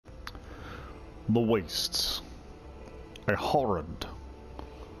The Wastes. A horrid,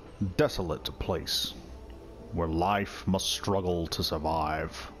 desolate place where life must struggle to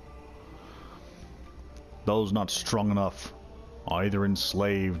survive. Those not strong enough are either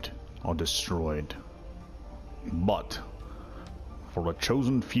enslaved or destroyed. But for a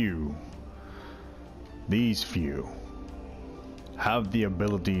chosen few, these few have the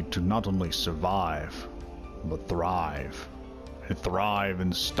ability to not only survive, but thrive. And thrive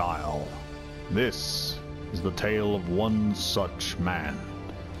in style. This is the tale of one such man,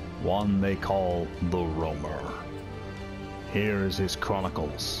 one they call the Roamer. Here is his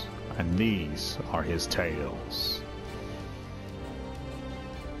chronicles, and these are his tales.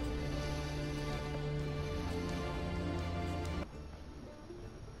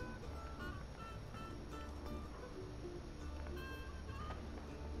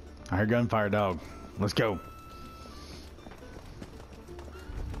 I hear gunfire, dog. Let's go.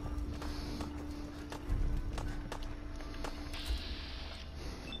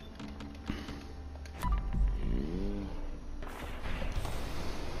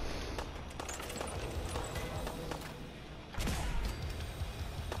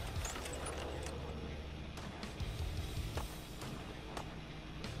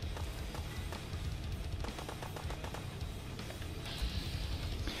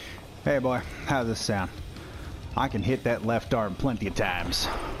 Hey boy, how's this sound? I can hit that left arm plenty of times.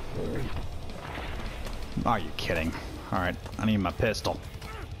 Are you kidding? Alright, I need my pistol.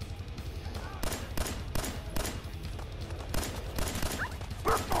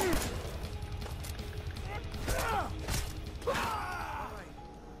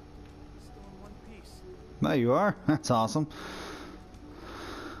 There you are. That's awesome.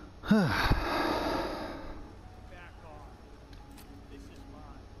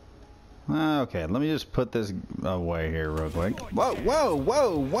 Okay, let me just put this away here real quick. Whoa, whoa,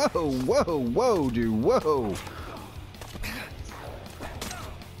 whoa, whoa, whoa, whoa, dude, whoa.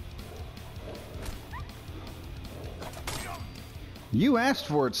 You asked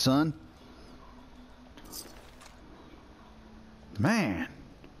for it, son. Man.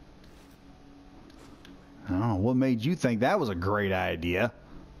 I don't know what made you think that was a great idea.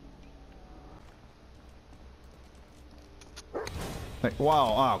 Like,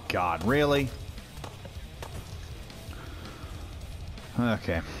 wow, oh God, really?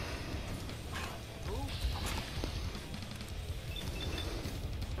 Okay.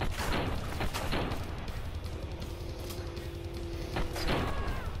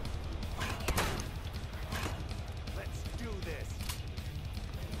 Let's do this.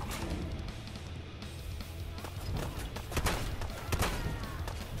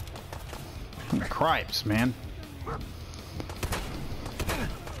 Cripes, man.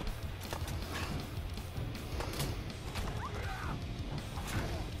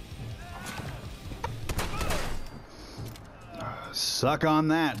 Suck on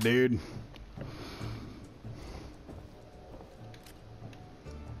that, dude.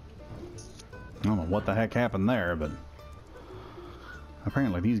 I don't know what the heck happened there, but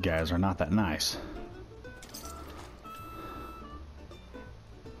apparently these guys are not that nice.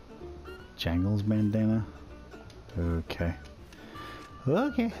 Jangles bandana. Okay.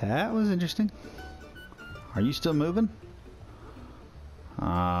 Okay, that was interesting. Are you still moving?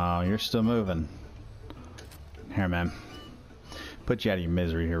 Oh, you're still moving. Here, man. Put you out of your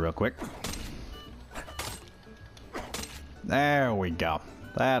misery here real quick. There we go.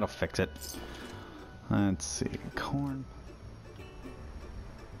 That'll fix it. Let's see. Corn.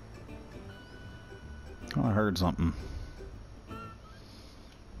 Oh, I heard something.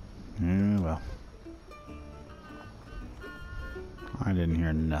 Yeah, well. I didn't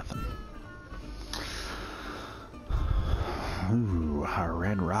hear nothing. Ooh, a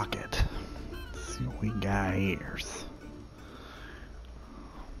red rocket. Let's see what we got here.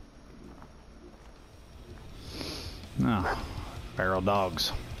 Oh, feral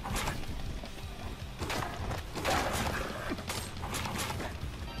dogs.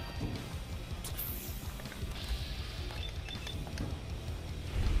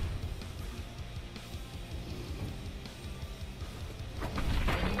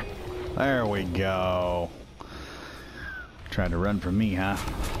 There we go. Tried to run from me, huh?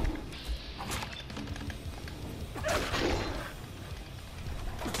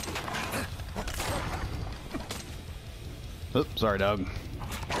 Oops, sorry, dog.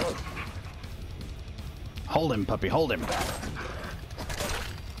 Hold him, puppy, hold him.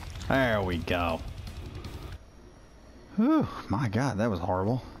 There we go. Whew, my God, that was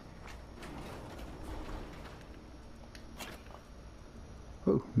horrible.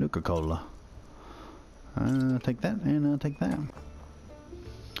 Ooh, Nuka-Cola. I'll take that, and I'll take that.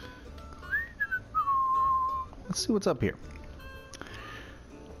 Let's see what's up here.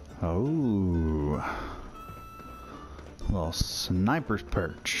 Oh, a little sniper's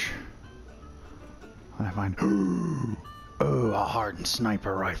perch. I find oh, a hardened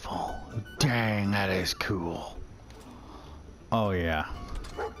sniper rifle. Dang, that is cool. Oh yeah.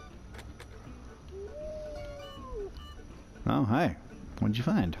 Oh hey, what'd you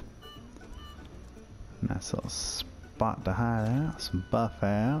find? Nice little spot to hide out, some buff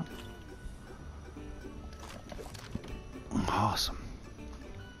out. Awesome.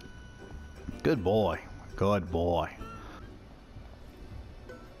 Good boy. Good boy.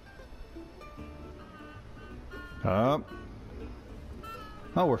 Oh,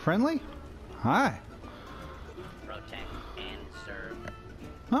 we're friendly? Hi. Protect and serve.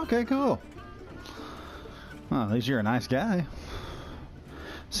 Okay, cool. Well, at least you're a nice guy.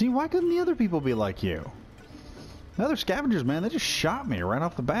 See, why couldn't the other people be like you? The other scavengers, man, they just shot me right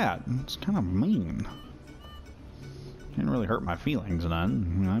off the bat. It's kind of mean. Didn't really hurt my feelings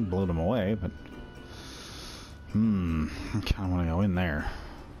none. I blew them away, but... I kind of want to go in there.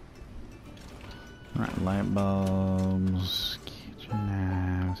 Alright, light bulbs, kitchen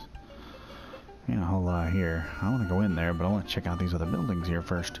knives. Ain't a whole lot here. I want to go in there, but I want to check out these other buildings here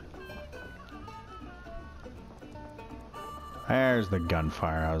first. There's the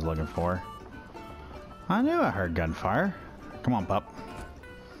gunfire I was looking for. I knew I heard gunfire. Come on, pup.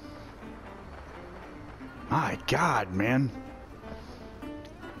 My God, man.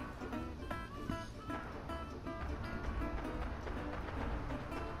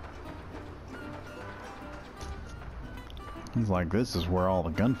 It's like this is where all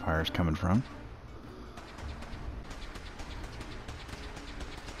the gunfire is coming from.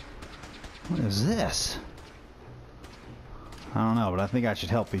 What is this? I don't know, but I think I should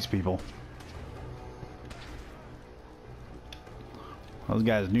help these people. Those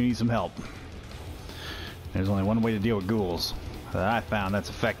guys do need some help. There's only one way to deal with ghouls that I found that's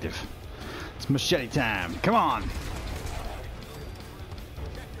effective. It's machete time. Come on.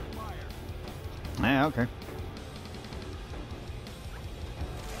 Yeah, okay.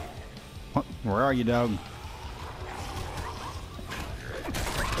 What? Where are you, dog?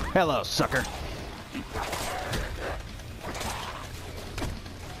 Hello, sucker.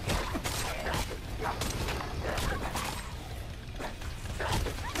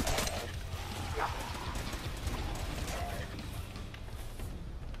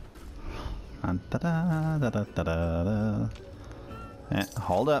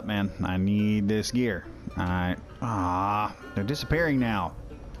 Hold up, man. I need this gear. Alright. They're disappearing now.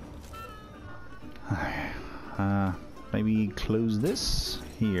 Maybe close this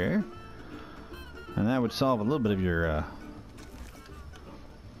here. And that would solve a little bit of your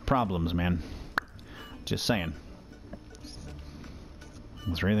problems, man. Just saying.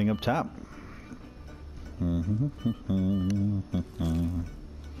 Is there anything up top?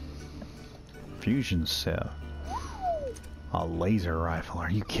 Fusion cell. A laser rifle.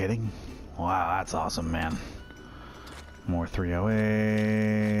 Are you kidding? Wow, that's awesome, man. More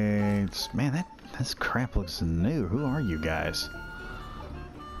 308s. Man, this crap looks new. Who are you guys?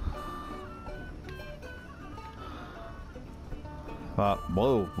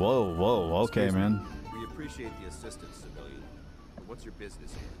 Whoa. Okay, Excuse me. man. We appreciate the assistance, civilian. But what's your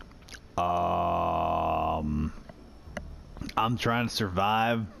business here? I'm trying to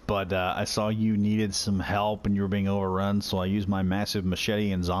survive, but I saw you needed some help and you were being overrun, so I used my massive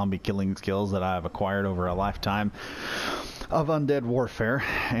machete and zombie killing skills that I've acquired over a lifetime of undead warfare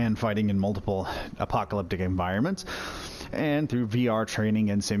and fighting in multiple apocalyptic environments. And through VR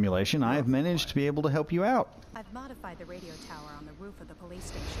training and simulation, I have managed to be able to help you out. I've modified the radio tower on the roof of the police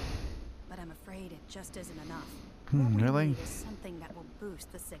station, but I'm afraid it just isn't enough. What we Really? need is something that will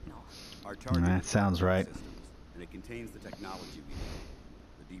boost the signal. Our target That is sounds right. systems, and it contains the technology we need,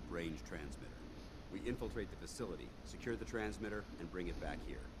 the deep range transmitter. We infiltrate the facility, secure the transmitter, and bring it back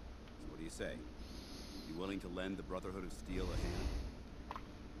here. So what do you say? You willing to lend the Brotherhood of Steel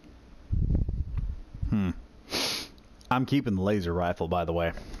a hand? I'm keeping the laser rifle, by the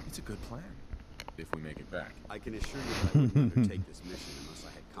way. It's a good plan, if we make it back. I can assure you that I wouldn't undertake this mission unless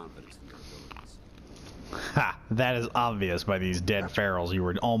I had confidence in your abilities. Ha! That is obvious by these dead ferals you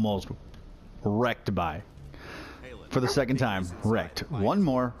were almost wrecked by. Halen, For the second take time, this inside wrecked. and find One us.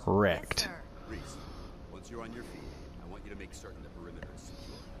 more, wrecked. Yes, sir. Reese, once you're on your feet, I want you to make certain the perimeter is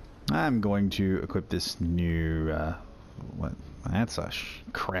secure. I'm going to equip this new, what? That's a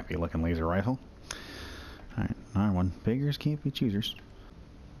crappy looking laser rifle. Alright, another one. Beggars can't be choosers.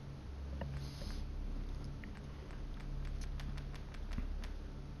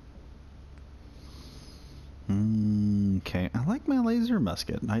 Okay, I like my laser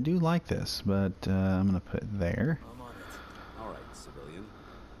musket. I do like this, but I'm gonna put it there. I'm on it. All right, civilian.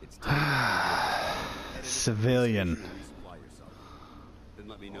 It's time to Civilian. resupply yourself. Then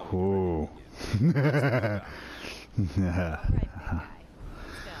let me know. Ooh. Right, big guy.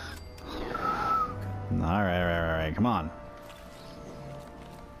 Let's go. All right. Come on.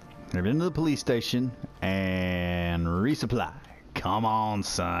 We've been to the police station and resupply. Come on,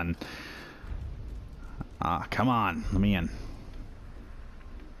 son. Come on. Let me in.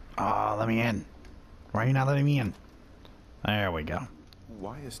 Oh, let me in. Why are you not letting me in? There we go.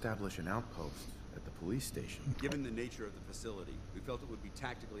 Why establish an outpost at the police station? Given the nature of the facility, we felt it would be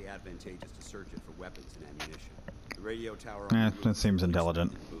tactically advantageous to search it for weapons and ammunition. The radio tower on the roof That seems is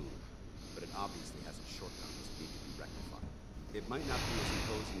intelligent. boom, but it obviously has its shortcomings that need to be rectified. It might not be as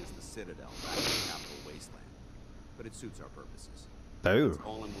imposing as the Citadel back in the capital wasteland, but it suits our purposes. Oh. That's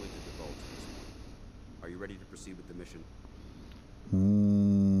all I'm willing to divulge at this point. Are you ready to proceed with the mission?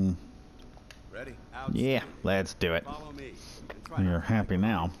 Ready? Yeah, Outstanding. let's do it. Follow me. And try not You're to happy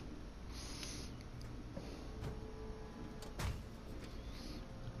now.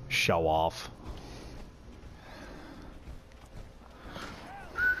 Show off.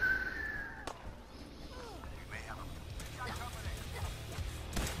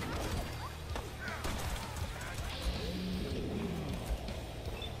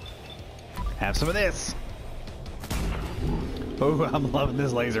 Have some of this. Oh, I'm loving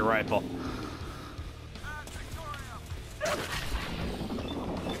this laser rifle.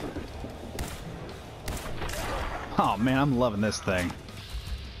 Oh man, I'm loving this thing.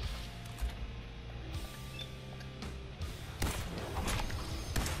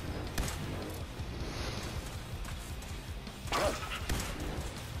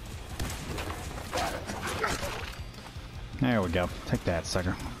 There we go. Take that,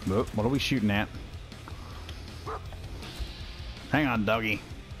 sucker. Oop, what are we shooting at? Hang on, doggy.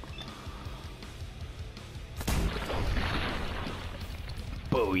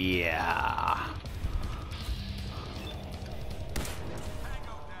 Booyah.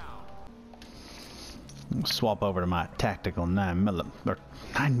 Swap over to my tactical 9mm. Or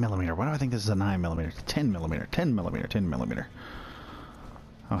 9mm. Why do I think this is a 9mm? 10mm. 10mm. 10mm.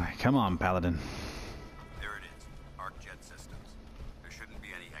 Okay, come on, Paladin. There it is. Arc jet systems. There shouldn't be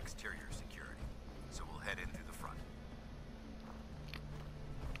any exterior security, so we'll head in through the front.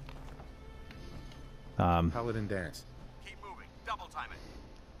 Paladin dance. Keep moving. Double time it.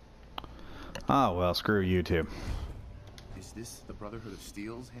 Oh, well, screw you two. Is this the Brotherhood of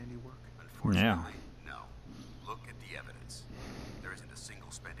Steel's handiwork? Unfortunately, no. Look at the evidence. There isn't a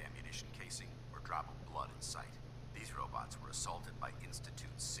single spent ammunition casing or drop of blood in sight. These robots were assaulted by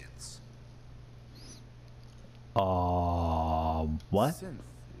Institute Synths. What? Sinth.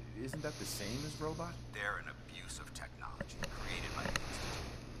 Isn't that the same as robot? They're an abuse of technology created by the Institute.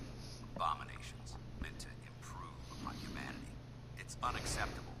 Abominations meant to improve upon humanity. It's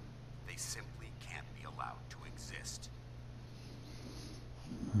unacceptable. They simply can't be allowed to exist.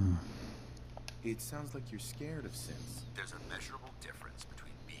 It sounds like you're scared of synths. There's a measurable difference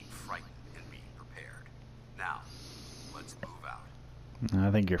between being frightened and being prepared. Now, let's move out. I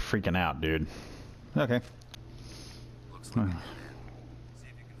think you're freaking out, dude. Okay. Looks like we can in. See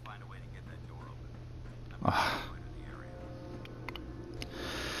if you can find a way to get that door open. I'm going to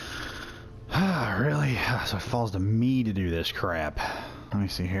the area. Really? So it falls to me to do this crap. Let me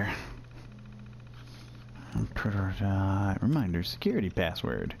see here. Reminder, security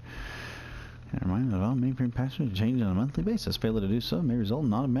password. Reminder of all mainframe passwords change on a monthly basis. Failure to do so may result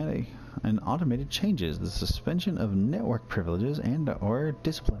in automated changes, the suspension of network privileges, and/or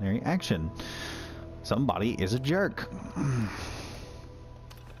disciplinary action. Somebody is a jerk.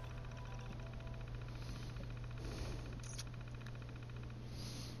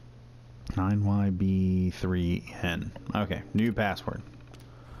 9YB3N. Okay, new password.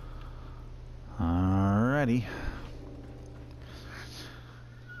 Alrighty.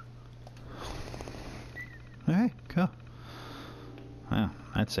 Okay, cool. Well,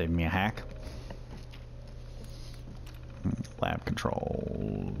 that saved me a hack. Lab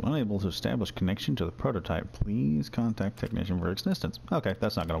control. Unable to establish connection to the prototype. Please contact technician for assistance. Okay,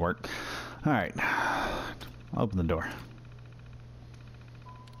 that's not going to work. Alright. Open the door.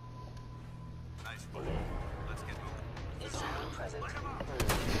 Nice one. Let's get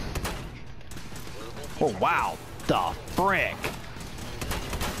moving. Oh, wow. The frick?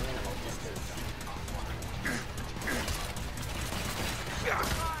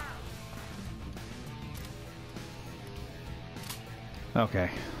 Okay.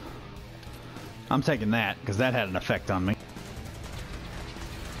 I'm taking that, because that had an effect on me.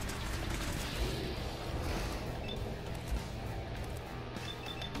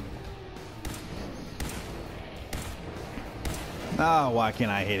 Oh, why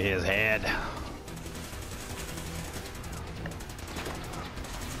can't I hit his head?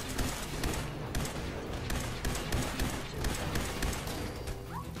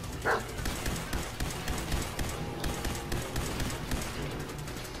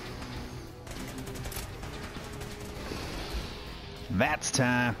 That's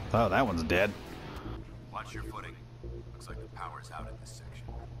time. Oh, that one's dead. Watch your footing. Looks like the power's out in this section.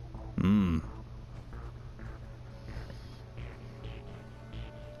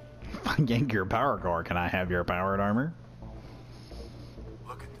 If I yank your power core, can I have your powered armor?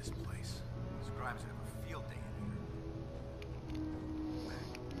 Look at this place. Scribes would have a field day in here.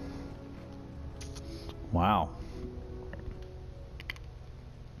 Wow.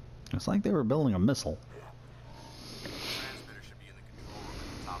 It's like they were building a missile. The transmitter should be in the control room at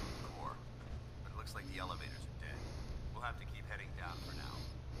the top of the core. But it looks like the elevators are dead. We'll have to keep heading down for now.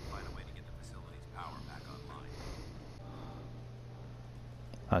 Find a way to get the facility's power back online.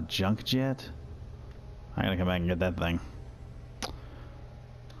 A junk jet? I gotta come back and get that thing.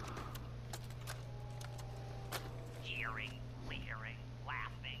 Jeering, leering,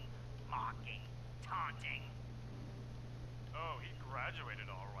 laughing, mocking, taunting. Oh, he graduated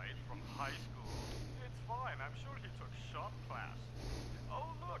all right from high school. It's fine. I'm sure he took shop class.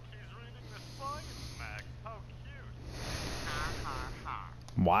 Oh, look, he's reading the science mag. How cute. Ha ha ha.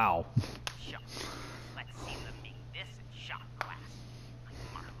 Wow. Shucks. Let's see them make this in shop class. I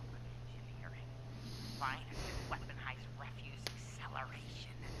marvel at engineering. Finest in weaponized refuse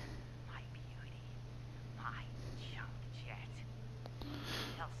acceleration. My beauty. My junk jet.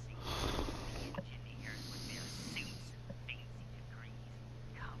 They'll see the engineers with their suits and fancy degrees.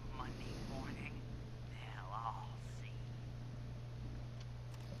 Come Monday morning, they'll all see.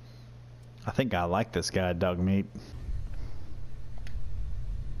 I think I like this guy, Dug Meat.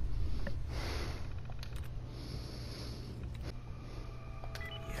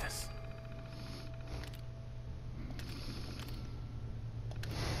 Yes.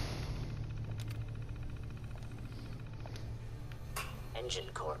 Engine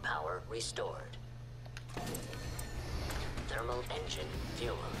core power restored. Thermal engine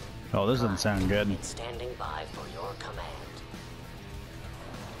fueled. Oh, this doesn't sound good. It's standing by for your command.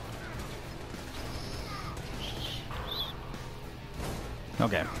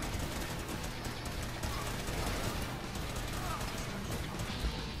 Okay.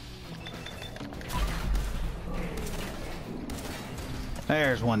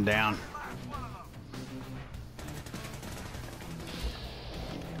 There's one down.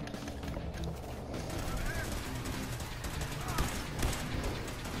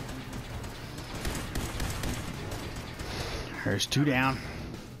 There's two down.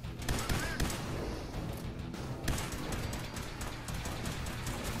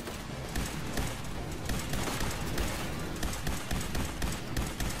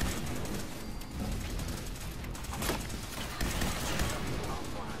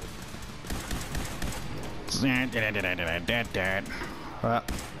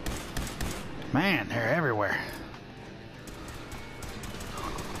 Man, they're everywhere.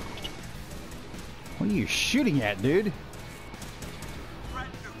 What are you shooting at, dude?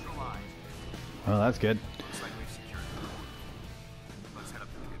 Oh, that's good.